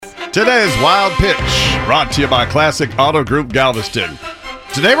Today's Wild Pitch, brought to you by Classic Auto Group Galveston.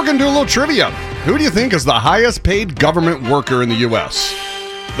 Today we're going to do a little trivia. Who do you think is the highest paid government worker in the U.S.?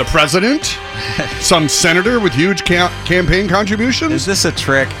 The president? Some senator with huge campaign contributions? Is this a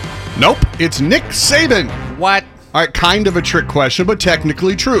trick? Nope, it's Nick Saban. What? All right, kind of a trick question, but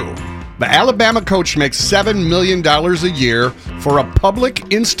technically true. The Alabama coach makes $7 million a year for a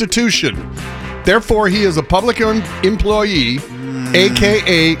public institution. Therefore, he is a public employee,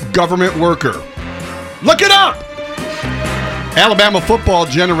 a.k.a. government worker. Look it up! Alabama football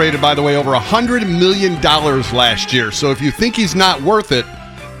generated, by the way, over $100 million last year. So if you think he's not worth it,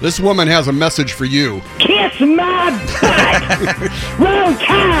 this woman has a message for you. Kiss my butt! Roll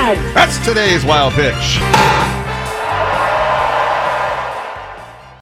Tide! That's today's Wild Pitch.